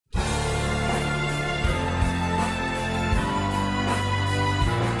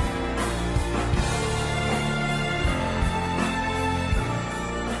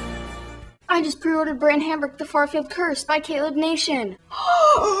I just pre-ordered Bran Hambrick The Farfield Curse by Kaleb Nation.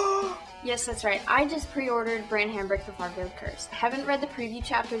 Yes, that's right. I just pre-ordered Bran Hambrick The Farfield Curse. I haven't read the preview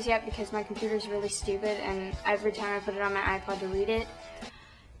chapters yet because my computer's really stupid, and every time I put it on my iPod to read it,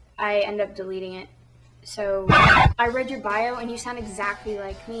 I end up deleting it. So I read your bio, and you sound exactly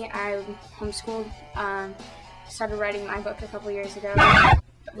like me. I homeschooled, started writing my book a couple years ago.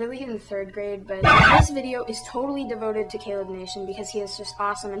 Really in 3rd grade, but this video is totally devoted to Kaleb Nation because he is just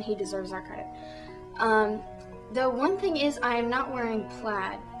awesome and he deserves our credit. The one thing is I am not wearing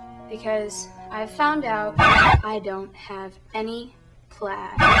plaid because I found out I don't have any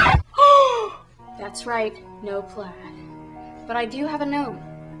plaid. That's right, no plaid. But I do have a gnome.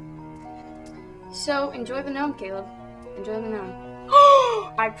 So enjoy the gnome, Kaleb. Enjoy the gnome.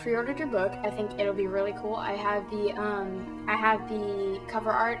 I pre-ordered your book. I think it'll be really cool. I have the cover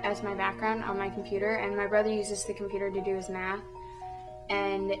art as my background on my computer, and my brother uses the computer to do his math,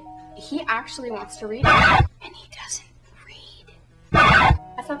 and he actually wants to read it, and he doesn't read.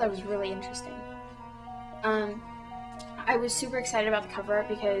 I thought that was really interesting. I was super excited about the cover art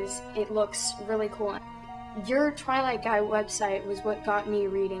because it looks really cool. Your Twilight Guy website was what got me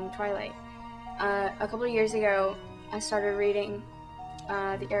reading Twilight. A couple of years ago, I started reading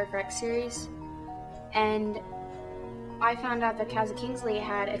the Eric Rex series, and I found out that Kazza Kingsley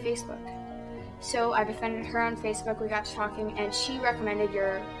had a Facebook. So I befriended her on Facebook, we got to talking, and she recommended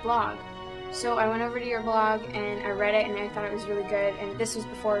your blog. So I went over to your blog, and I read it, and I thought it was really good, and this was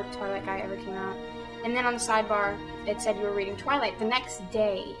before Twilight Guy ever came out. And then on the sidebar, it said you were reading Twilight. The next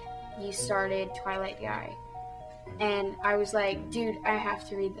day, you started Twilight Guy. And I was like, dude, I have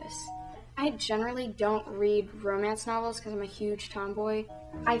to read this. I generally don't read romance novels because I'm a huge tomboy.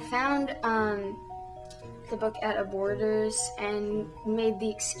 I found the book at a Borders and made the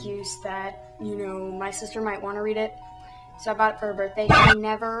excuse that, you know, my sister might want to read it. So I bought it for her birthday. She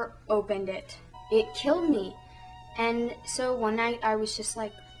never opened it. It killed me. And so one night I was just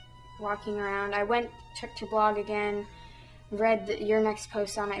like walking around. I went, checked your blog again, read your next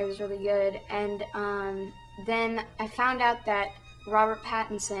post on it. It was really good. And then I found out that Robert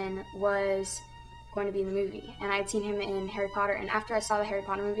Pattinson was going to be in the movie, and I had seen him in Harry Potter, and after I saw the Harry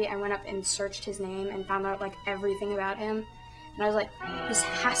Potter movie, I went up and searched his name and found out like everything about him, and I was like, this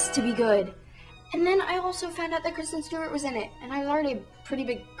has to be good. And then I also found out that Kristen Stewart was in it, and I was already a pretty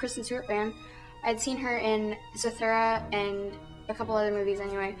big Kristen Stewart fan. I'd seen her in Zathura and a couple other movies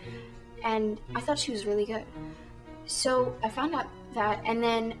anyway, and I thought she was really good. So I found out that, and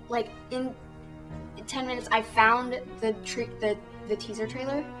then like in 10 minutes I found the teaser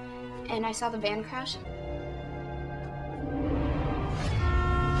trailer, and I saw the van crash.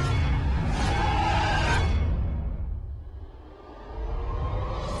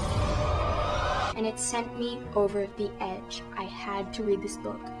 And it sent me over the edge. I had to read this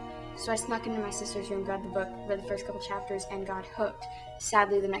book. So I snuck into my sister's room, grabbed the book, read the first couple chapters, and got hooked.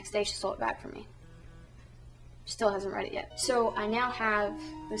 Sadly, the next day she stole it back from me. Still hasn't read it yet. So I now have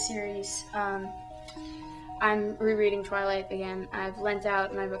the series. I'm rereading Twilight again. I've lent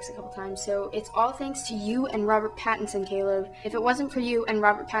out my books a couple times, so it's all thanks to you and Robert Pattinson, Kaleb. If it wasn't for you and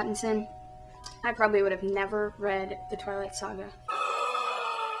Robert Pattinson, I probably would have never read the Twilight Saga.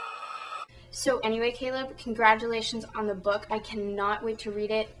 So anyway, Kaleb, congratulations on the book. I cannot wait to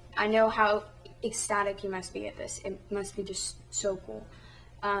read it. I know how ecstatic you must be at this. It must be just so cool.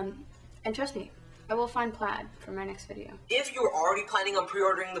 And trust me, I will find plaid for my next video. If you're already planning on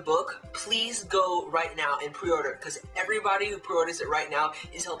pre-ordering the book, please go right now and pre-order it, because everybody who pre-orders it right now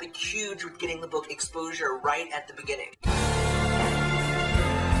is helping huge with getting the book exposure right at the beginning.